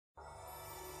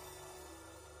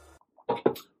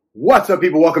What's up,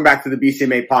 people? Welcome back to the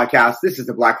BCMA podcast. This is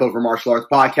the Black Clover Martial Arts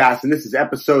podcast, and this is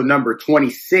episode number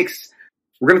 26.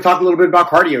 We're going to talk a little bit about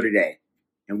cardio today.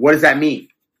 And what does that mean?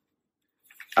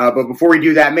 But before we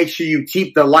do that, make sure you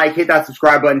keep the like, hit that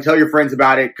subscribe button, tell your friends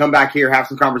about it, come back here, have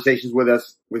some conversations with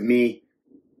us, with me.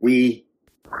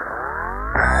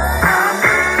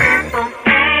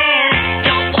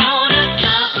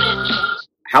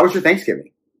 How was your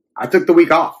Thanksgiving? I took the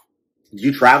week off. Did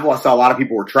you travel? I saw a lot of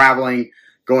people were traveling,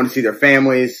 going to see their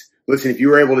families. Listen, if you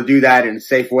were able to do that in a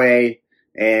safe way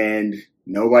and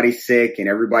nobody's sick and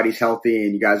everybody's healthy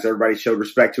and everybody showed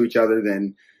respect to each other,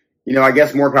 then, I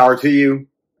guess more power to you.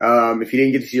 If you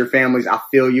didn't get to see your families, I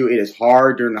feel you. It is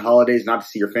hard during the holidays not to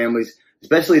see your families,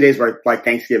 especially days like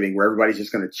Thanksgiving, where everybody's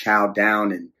just going to chow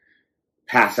down and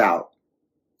pass out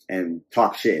and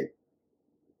talk shit.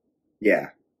 Yeah.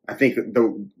 I think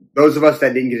those of us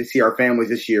that didn't get to see our families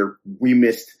this year, we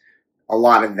missed a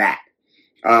lot of that.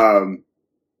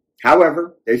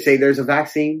 However, they say there's a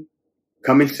vaccine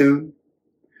coming soon.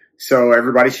 So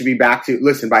everybody should be back to,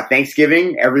 listen, by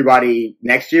Thanksgiving,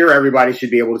 next year, everybody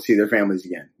should be able to see their families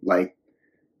again. Like,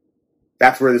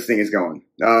 that's where this thing is going.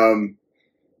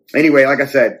 Anyway, like I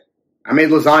said, I made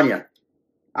lasagna.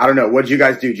 I don't know. What did you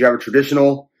guys do? Did you have a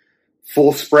traditional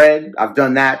full spread? I've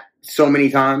done that so many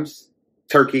times.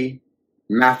 Turkey,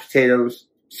 mashed potatoes,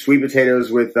 sweet potatoes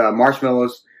with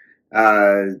marshmallows,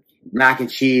 mac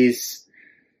and cheese,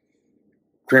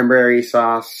 cranberry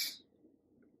sauce,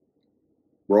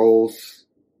 rolls,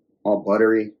 all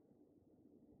buttery.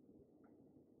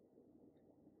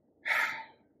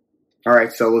 All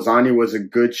right, so lasagna was a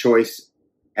good choice,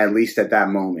 at least at that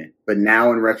moment. But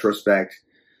now in retrospect,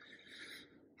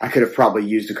 I could have probably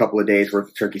used a couple of days worth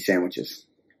of turkey sandwiches.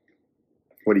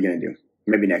 What are you going to do?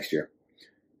 Maybe next year.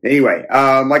 Anyway,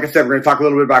 like I said, we're going to talk a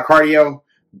little bit about cardio.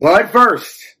 But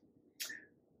first,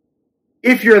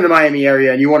 if you're in the Miami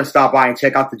area and you want to stop by and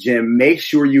check out the gym, make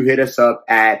sure you hit us up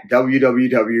at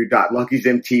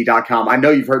www.luckysmt.com. I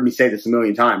know you've heard me say this a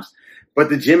million times,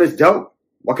 but the gym is dope.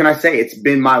 What can I say? It's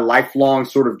been my lifelong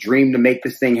sort of dream to make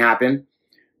this thing happen.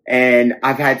 And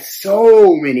I've had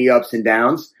so many ups and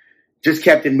downs. Just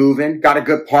kept it moving. Got a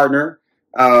good partner.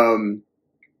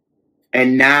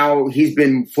 And now he's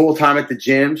been full-time at the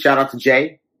gym. Shout out to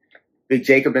Jay. Big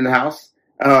Jacob in the house.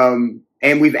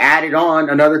 And we've added on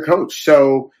another coach.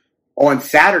 So on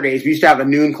Saturdays, we used to have a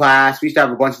noon class. We used to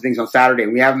have a bunch of things on Saturday,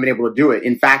 and we haven't been able to do it.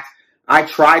 In fact, I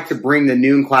tried to bring the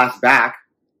noon class back,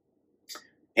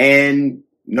 and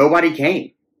nobody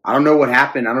came. I don't know what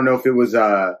happened. I don't know if it was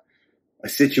a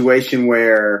situation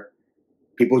where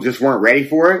people just weren't ready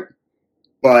for it,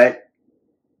 but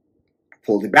I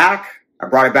pulled it back. I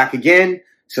brought it back again.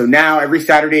 So now every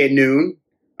Saturday at noon,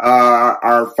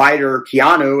 our fighter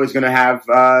Keanu is going to have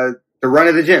the run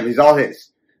of the gym. He's all his.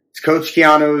 It's Coach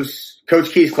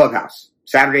Key's clubhouse,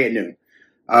 Saturday at noon.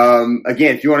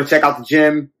 Again, if you want to check out the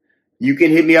gym, you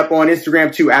can hit me up on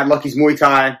Instagram too, at Lucky's Muay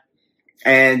Thai,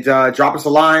 and drop us a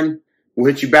line.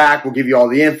 We'll hit you back. We'll give you all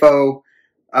the info.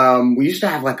 We used to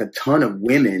have like a ton of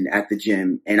women at the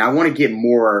gym, and I want to get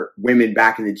more women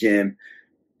back in the gym.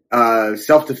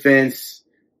 Self-defense,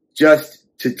 just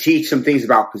to teach some things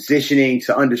about positioning,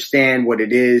 to understand what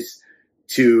it is,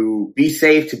 to be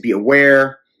safe, to be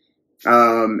aware.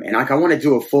 And I want to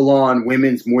do a full-on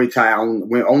women's Muay Thai,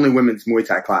 only women's Muay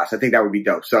Thai class. I think that would be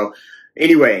dope. So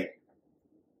anyway,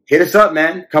 hit us up,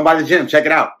 man. Come by the gym. Check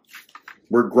it out.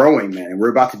 We're growing, man.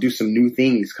 We're about to do some new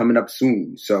things coming up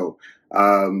soon. So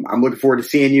I'm looking forward to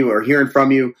seeing you or hearing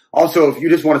from you. Also, if you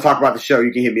just want to talk about the show,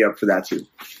 you can hit me up for that too.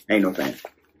 Ain't no thing.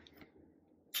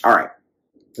 All right,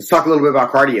 let's talk a little bit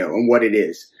about cardio and what it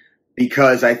is,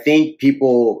 because I think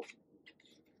people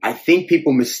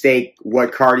mistake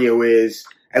what cardio is.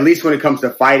 At least when it comes to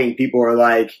fighting, people are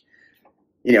like,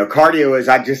 cardio is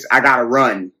I gotta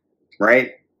run,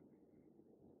 right?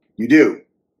 You do.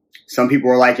 Some people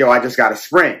are like, I just gotta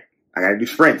sprint. I gotta do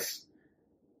sprints.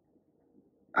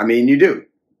 I mean, you do,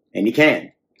 and you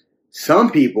can.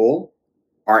 Some people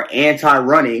are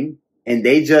anti-running and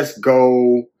they just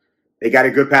go. They got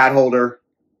a good pad holder,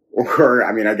 or,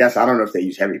 I guess, I don't know if they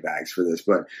use heavy bags for this,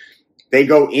 but they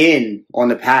go in on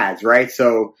the pads, right?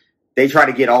 So they try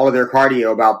to get all of their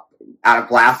cardio out of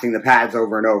blasting the pads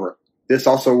over and over. This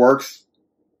also works.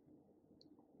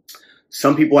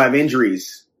 Some people have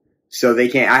injuries, so they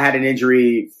can't. I had an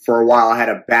injury for a while. I had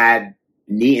a bad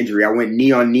knee injury. I went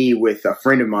knee on knee with a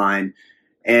friend of mine,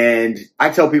 and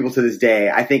I tell people to this day,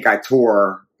 I think I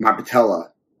tore my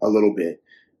patella a little bit.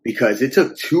 Because it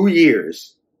took 2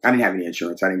 years. I didn't have any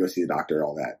insurance. I didn't go see the doctor,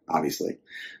 all that, obviously.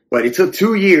 But it took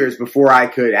 2 years before I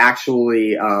could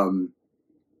actually, run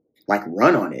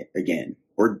on it again.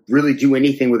 or really do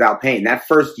anything without pain. That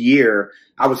first year,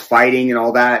 I was fighting and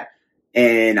all that,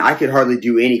 and I could hardly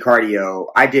do any cardio.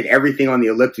 I did everything on the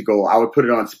elliptical. I would put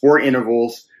it on sport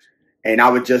intervals, and I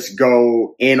would just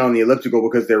go in on the elliptical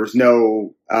because there was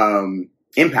no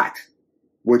impact,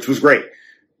 which was great.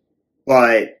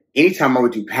 But anytime I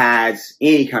would do pads,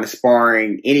 any kind of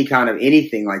sparring, any kind of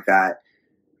anything like that,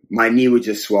 my knee would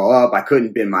just swell up. I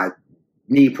couldn't bend my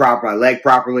knee proper, my leg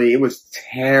properly. It was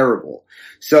terrible.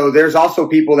 So there's also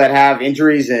people that have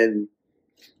injuries, and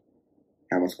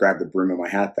I almost grabbed the brim of my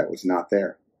hat that was not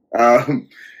there.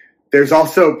 There's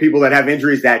also people that have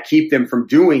injuries that keep them from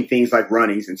doing things like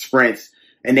runnings and sprints,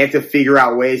 and they have to figure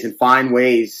out ways and find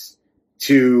ways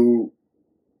to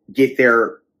get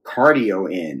their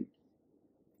cardio in.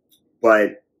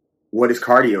 But what is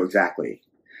cardio exactly?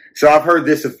 So I've heard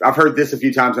this a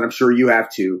few times, and I'm sure you have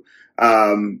too.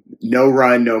 No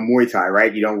run, no Muay Thai,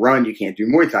 right? You don't run, you can't do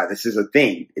Muay Thai. This is a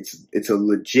thing. It's a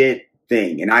legit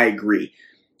thing, and I agree.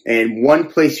 And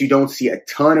one place you don't see a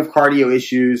ton of cardio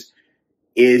issues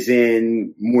is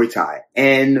in Muay Thai.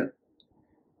 And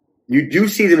you do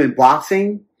see them in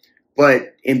boxing,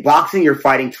 but in boxing, you're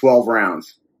fighting 12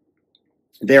 rounds.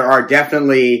 There are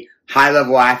definitely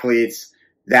high-level athletes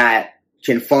that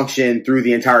can function through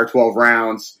the entire 12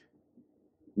 rounds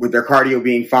with their cardio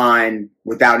being fine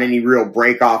without any real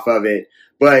break off of it.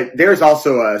 But there's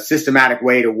also a systematic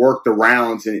way to work the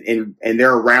rounds, and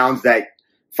there are rounds that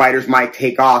fighters might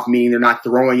take off, meaning they're not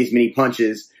throwing as many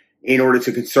punches in order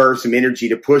to conserve some energy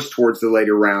to push towards the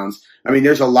later rounds. I mean,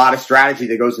 there's a lot of strategy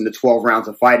that goes into 12 rounds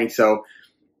of fighting. So,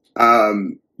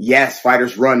 yes,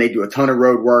 fighters run. They do a ton of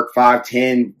road work, 5,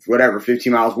 10, whatever,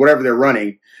 15 miles, whatever they're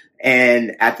running.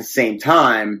 And at the same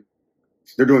time,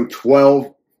 they're doing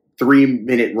 12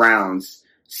 3-minute rounds.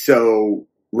 So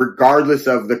regardless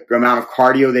of the amount of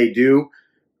cardio they do,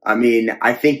 I mean,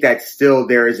 I think that still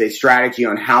there is a strategy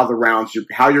on how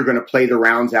you're going to play the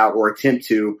rounds out or attempt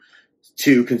to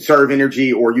conserve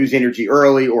energy or use energy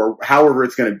early or however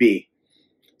it's going to be.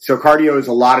 So cardio is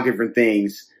a lot of different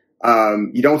things.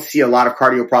 You don't see a lot of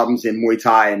cardio problems in Muay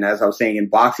Thai and, as I was saying, in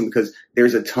boxing because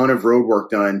there's a ton of road work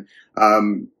done.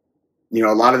 A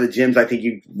lot of the gyms I think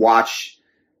you watch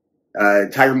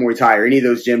Tiger Muay Thai or any of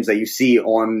those gyms that you see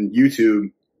on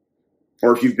YouTube,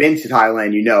 or if you've been to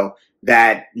Thailand, you know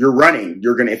that you're running.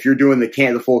 If you're doing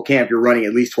the full camp, you're running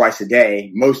at least twice a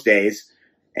day, most days.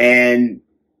 And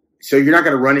so you're not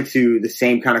going to run into the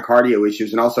same kind of cardio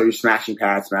issues. And also you're smashing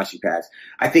pads.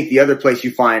 I think the other place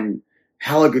you find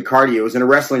hella good cardio is in a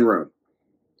wrestling room,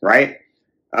 right?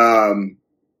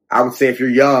 I would say if you're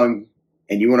young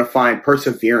and you want to find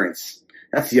perseverance,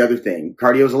 that's the other thing.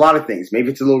 Cardio is a lot of things.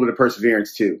 Maybe it's a little bit of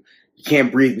perseverance too. You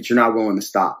can't breathe, but you're not willing to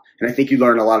stop. And I think you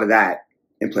learn a lot of that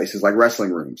in places like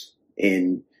wrestling rooms,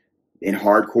 in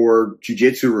hardcore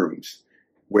jiu-jitsu rooms,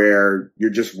 where you're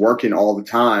just working all the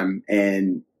time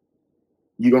and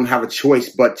you don't have a choice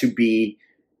but to be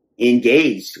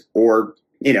engaged or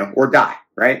die,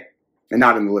 right? And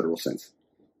not in the literal sense.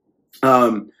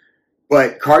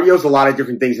 But cardio is a lot of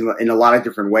different things in a lot of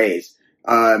different ways.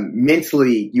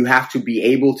 Mentally, you have to be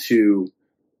able to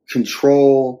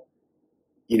control,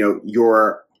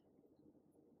 your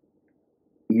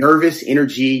nervous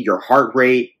energy, your heart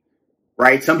rate,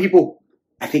 right? Some people,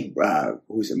 I think,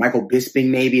 Michael Bisping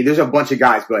maybe? There's a bunch of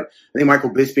guys, but I think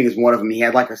Michael Bisping is one of them. He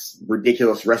had like a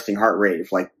ridiculous resting heart rate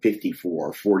of like 54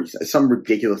 or 40, some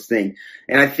ridiculous thing.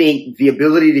 And I think the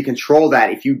ability to control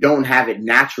that, if you don't have it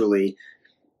naturally,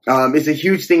 is a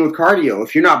huge thing with cardio.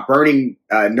 If you're not burning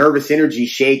nervous energy,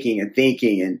 shaking and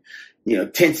thinking and,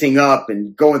 tensing up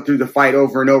and going through the fight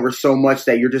over and over so much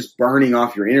that you're just burning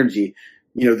off your energy,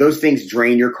 those things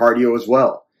drain your cardio as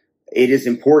well. It is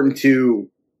important to,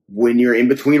 when you're in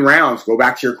between rounds, go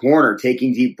back to your corner,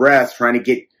 taking deep breaths, trying to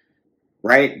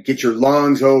get your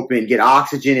lungs open, get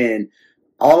oxygen in,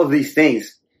 all of these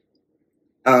things.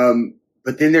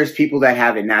 But then there's people that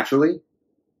have it naturally,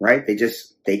 right? They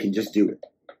can just do it.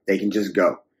 They can just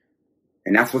go.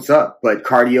 And that's what's up. But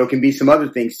cardio can be some other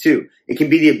things too. It can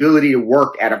be the ability to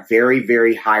work at a very,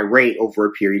 very high rate over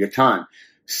a period of time.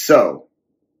 So,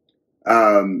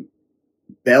 bell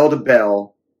to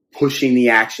bell, pushing the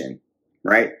action,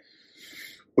 right?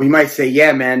 Well, you might say,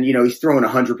 yeah, man, he's throwing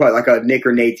 100 punches, like a Nick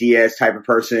or Nate Diaz type of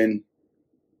person.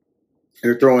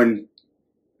 They're throwing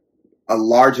a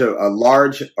large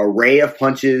array of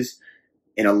punches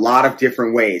in a lot of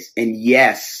different ways. And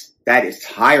yes, that is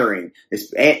tiring.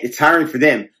 It's tiring for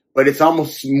them, but it's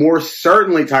almost more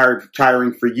certainly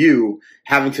tiring for you,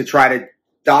 having to try to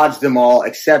dodge them all,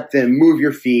 accept them, move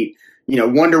your feet,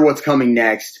 wonder what's coming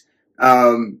next.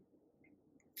 And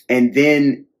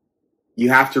then you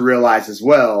have to realize as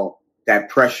well that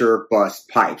pressure bust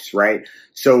pipes, right?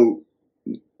 So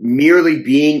merely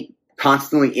being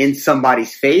constantly in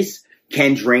somebody's face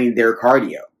can drain their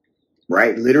cardio,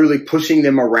 right? Literally pushing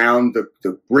them around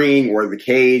the ring or the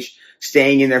cage,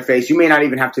 staying in their face. You may not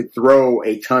even have to throw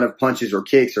a ton of punches or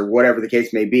kicks or whatever the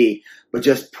case may be, but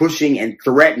just pushing and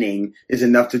threatening is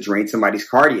enough to drain somebody's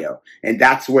cardio. And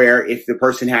that's where, if the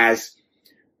person has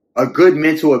a good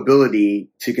mental ability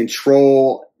to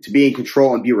be in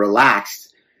control and be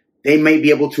relaxed, they may be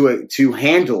able to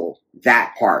handle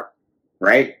that part,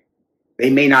 right? They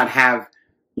may not have,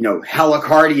 hella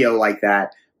cardio like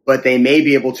that, but they may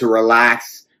be able to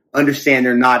relax, understand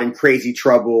they're not in crazy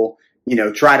trouble,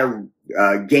 try to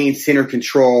gain center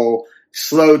control,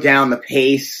 slow down the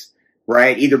pace,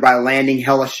 right? Either by landing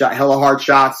hella hard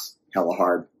shots, hella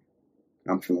hard.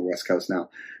 I'm from the West Coast now.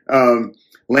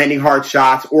 Landing hard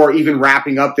shots, or even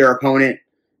wrapping up their opponent,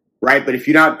 right? But if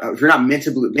you're not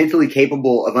mentally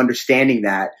capable of understanding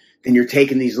that, then you're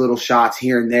taking these little shots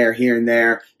here and there.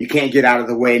 You can't get out of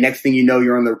the way. Next thing you know,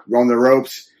 you're on the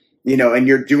ropes, and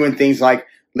you're doing things like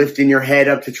lifting your head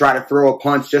up to try to throw a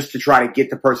punch just to try to get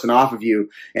the person off of you.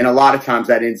 And a lot of times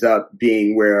that ends up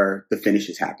being where the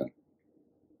finishes happen.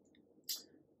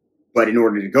 But in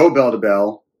order to go bell to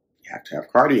bell, you have to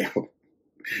have cardio.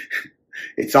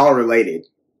 It's all related,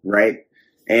 right?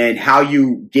 And how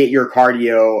you get your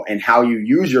cardio and how you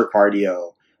use your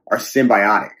cardio are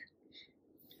symbiotic.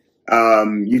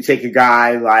 You take a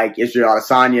guy like Israel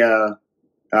Adesanya,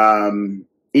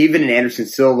 even an Anderson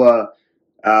Silva,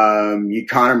 Conor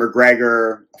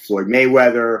McGregor, Floyd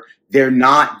Mayweather, they're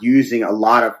not using a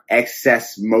lot of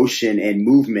excess motion and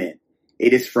movement.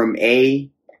 It is from A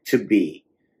to B.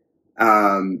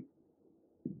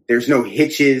 There's no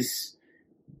hitches.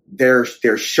 They're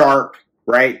sharp,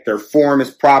 right? Their form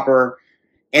is proper,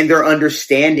 and their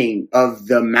understanding of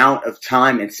the amount of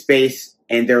time and space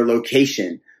and their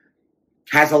location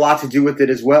has a lot to do with it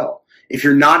as well. If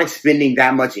you're not expending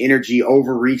that much energy,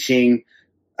 overreaching,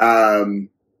 trying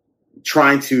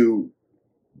to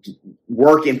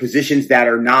work in positions that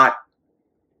are not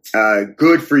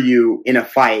good for you in a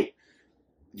fight,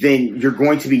 then you're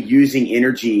going to be using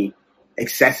energy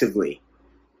excessively,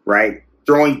 right?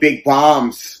 Throwing big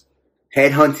bombs,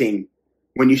 headhunting,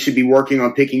 when you should be working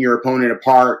on picking your opponent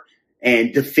apart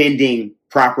and defending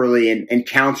properly and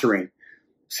countering.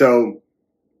 So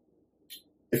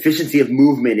efficiency of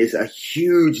movement is a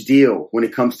huge deal when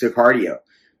it comes to cardio,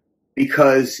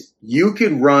 because you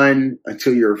could run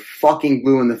until you're fucking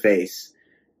blue in the face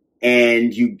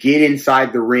and you get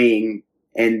inside the ring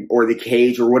or the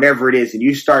cage or whatever it is, and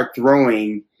you start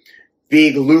throwing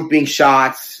big looping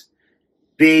shots,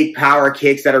 big power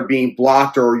kicks that are being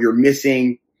blocked or you're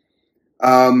missing.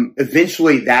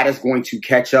 Eventually that is going to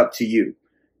catch up to you,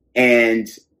 and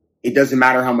it doesn't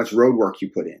matter how much road work you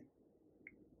put in,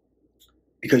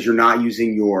 because you're not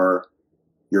using your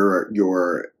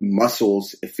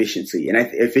muscles efficiently. And I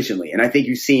think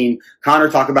you've seen Conor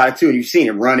talk about it too, and you've seen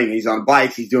him running. He's on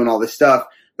bikes, he's doing all this stuff,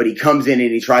 but he comes in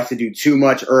and he tries to do too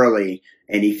much early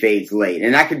and he fades late.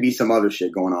 And that could be some other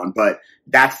shit going on, but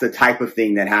that's the type of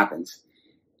thing that happens.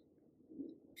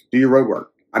 Do your road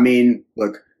work. I mean,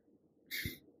 look,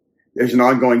 there's an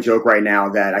ongoing joke right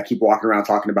now that I keep walking around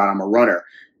talking about. I'm a runner.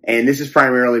 And this is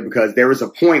primarily because there was a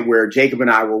point where Jacob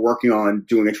and I were working on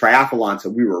doing a triathlon. So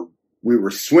we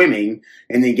were swimming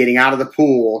and then getting out of the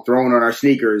pool, throwing on our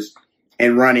sneakers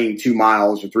and running 2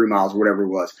 miles or 3 miles or whatever it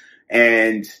was.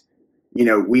 And,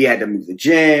 we had to move the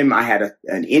gym. I had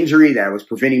an injury that was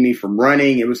preventing me from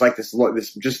running. It was like this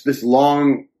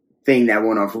long thing that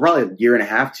went on for probably a year and a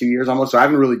half, 2 years almost. So I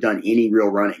haven't really done any real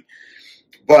running.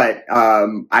 But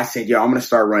I said, I'm going to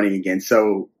start running again.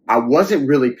 So I wasn't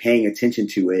really paying attention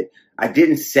to it. I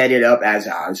didn't set it up as,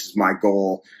 this is my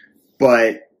goal.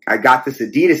 But I got this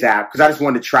Adidas app because I just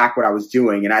wanted to track what I was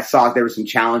doing. And I saw there were some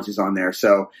challenges on there.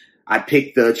 So I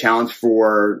picked the challenge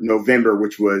for November,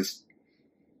 which was,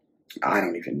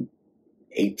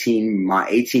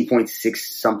 18.6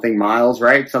 something miles,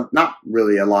 right? So not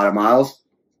really a lot of miles,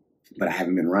 but I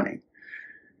haven't been running.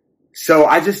 So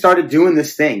I just started doing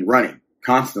this thing, running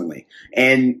constantly.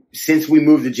 And since we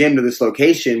moved the gym to this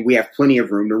location, we have plenty of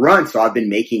room to run. So I've been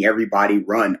making everybody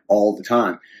run all the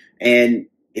time. And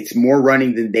it's more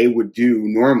running than they would do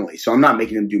normally. So I'm not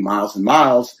making them do miles and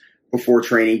miles before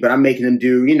training, but I'm making them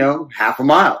do, half a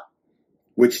mile,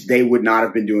 which they would not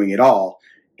have been doing at all.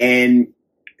 And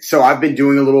so I've been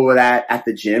doing a little of that at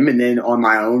the gym, and then on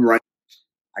my own run,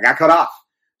 I got cut off.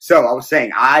 So I was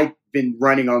saying I've been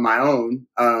running on my own,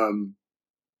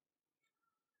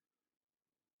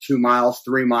 2 miles,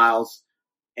 3 miles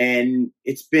and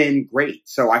it's been great.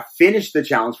 So I finished the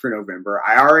challenge for November.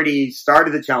 I already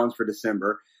started the challenge for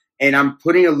December, and I'm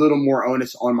putting a little more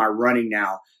onus on my running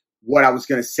now. What I was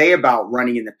going to say about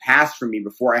running in the past for me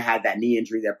before I had that knee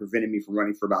injury that prevented me from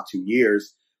running for about 2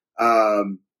 years,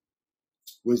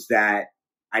 was that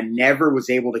I never was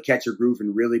able to catch a groove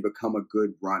and really become a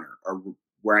good runner, or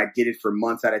where I did it for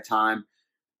months at a time.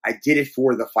 I did it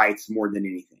for the fights more than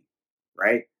anything,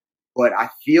 right? But I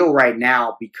feel right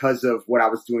now, because of what I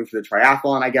was doing for the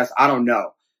triathlon, I guess, I don't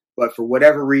know. But for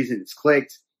whatever reason, it's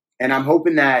clicked. And I'm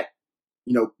hoping that,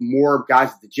 more guys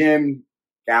at the gym,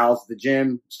 gals at the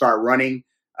gym start running.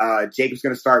 Jacob's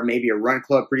going to start maybe a run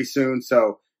club pretty soon.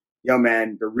 So,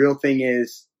 man, the real thing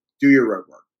is do your road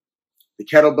work. The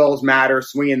kettlebells matter,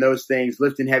 swinging those things,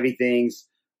 lifting heavy things,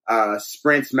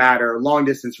 sprints matter, long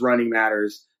distance running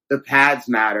matters, the pads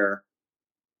matter.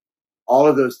 All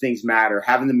of those things matter.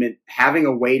 Having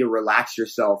a way to relax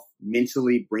yourself,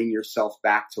 mentally bring yourself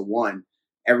back to one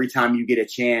every time you get a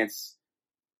chance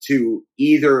to,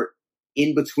 either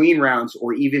in between rounds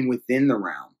or even within the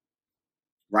round,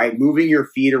 right? Moving your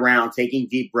feet around, taking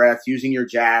deep breaths, using your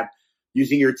jab,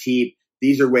 using your teep.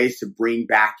 These are ways to bring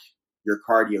back your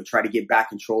cardio, try to get back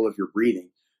control of your breathing.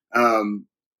 And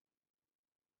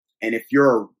if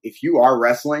you are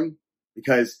wrestling,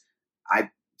 because I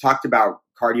talked about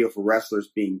cardio for wrestlers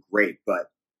being great, but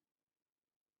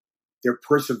their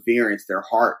perseverance, their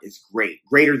heart is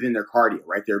greater than their cardio,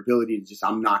 right? Their ability to just,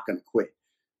 I'm not going to quit.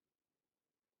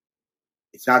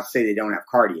 It's not to say they don't have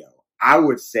cardio. I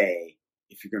would say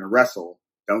if you're going to wrestle,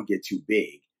 don't get too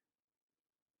big.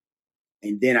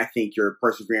 And then I think your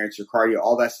perseverance, your cardio,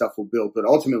 all that stuff will build. But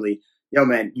ultimately,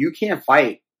 man, you can't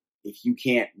fight if you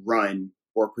can't run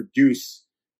or produce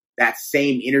that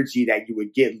same energy that you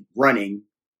would get running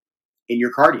in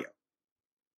your cardio.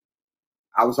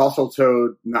 I was also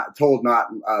told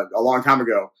a long time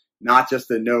ago, not just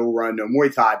the no run, no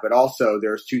Muay Thai, but also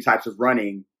there's two types of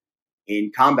running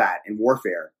in combat and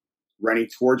warfare, running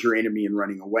towards your enemy and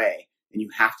running away. And you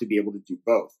have to be able to do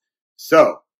both.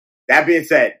 So that being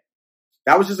said,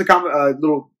 that was just a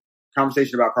little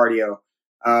conversation about cardio.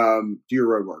 Do your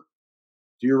road work.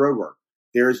 Do your road work.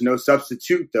 There is no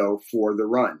substitute, though, for the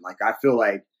run. Like, I feel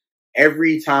like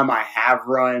every time I have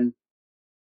run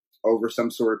over some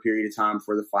sort of period of time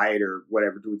for the fight or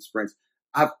whatever, doing sprints,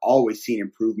 I've always seen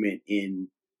improvement in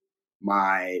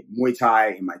my Muay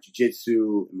Thai, in my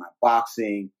jiu-jitsu, in my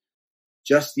boxing,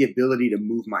 just the ability to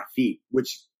move my feet,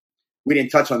 which we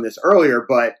didn't touch on this earlier,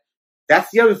 but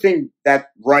that's the other thing that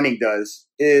running does,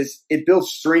 is it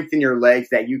builds strength in your legs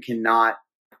that you cannot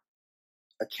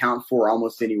account for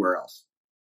almost anywhere else.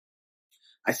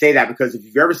 I say that because if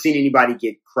you've ever seen anybody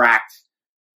get cracked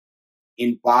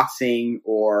in boxing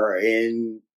or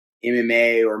in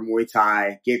MMA or Muay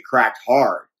Thai, get cracked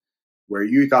hard, where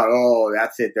you thought, oh,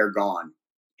 that's it, they're gone.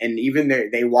 And even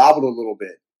they wobbled a little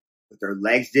bit, but their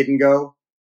legs didn't go.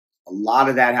 A lot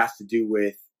of that has to do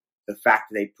with the fact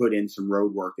that they put in some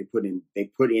road work. They put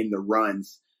in the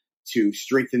runs to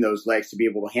strengthen those legs to be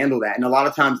able to handle that. And a lot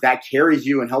of times that carries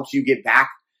you and helps you get back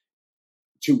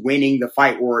to winning the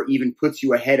fight, or even puts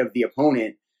you ahead of the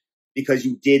opponent because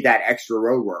you did that extra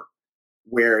road work,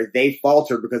 where they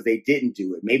faltered because they didn't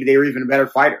do it. Maybe they were even a better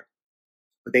fighter,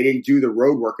 but they didn't do the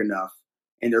road work enough,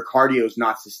 and their cardio is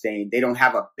not sustained. They don't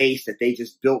have a base that they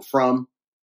just built from,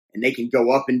 and they can go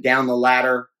up and down the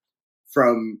ladder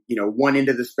from, one end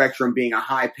of the spectrum being a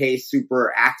high pace,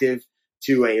 super active,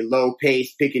 to a low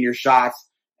pace, picking your shots.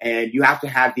 And you have to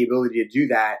have the ability to do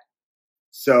that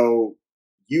so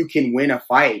you can win a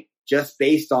fight just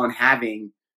based on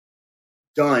having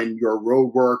done your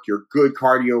road work, your good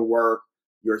cardio work,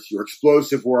 your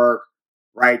explosive work,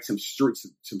 right? Some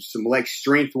leg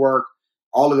strength work,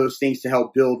 all of those things to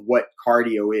help build what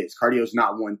cardio is. Cardio is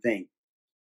not one thing.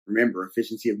 Remember,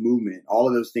 efficiency of movement, all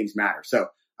of those things matter. So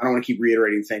I don't want to keep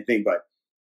reiterating the same thing, but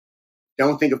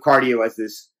don't think of cardio as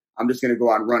this, I'm just going to go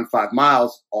out and run 5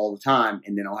 miles all the time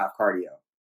and then I'll have cardio.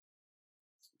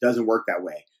 It doesn't work that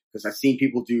way, because I've seen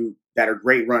people that are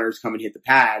great runners come and hit the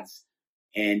pads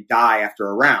and die after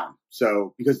a round.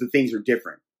 So, because the things are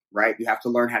different, right? You have to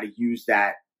learn how to use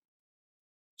that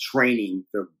training,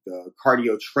 the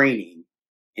cardio training,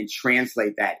 and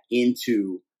translate that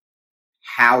into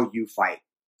how you fight,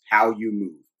 how you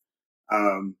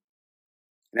move.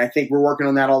 And I think we're working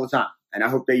on that all the time. And I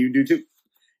hope that you do too.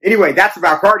 Anyway, that's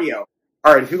about cardio.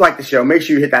 All right, if you like the show, make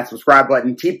sure you hit that subscribe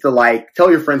button, keep the like,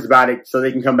 tell your friends about it so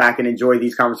they can come back and enjoy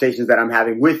these conversations that I'm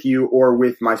having with you or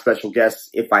with my special guests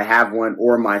if I have one,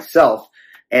 or myself.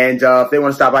 And if they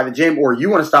want to stop by the gym, or you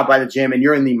want to stop by the gym and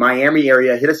you're in the Miami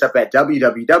area, hit us up at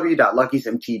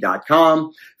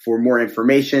www.luckysmt.com for more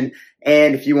information.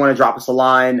 And if you want to drop us a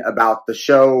line about the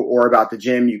show or about the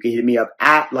gym, you can hit me up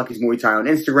at Lucky's Muay Thai on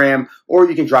Instagram, or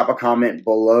you can drop a comment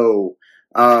below.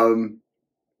 It's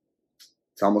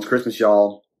almost Christmas,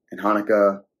 y'all, and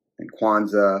Hanukkah and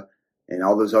Kwanzaa and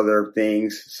all those other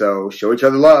things. So show each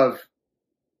other love.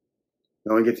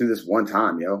 We only get through this one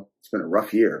time, yo. It's been a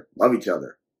rough year. Love each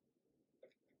other.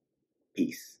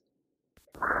 Peace.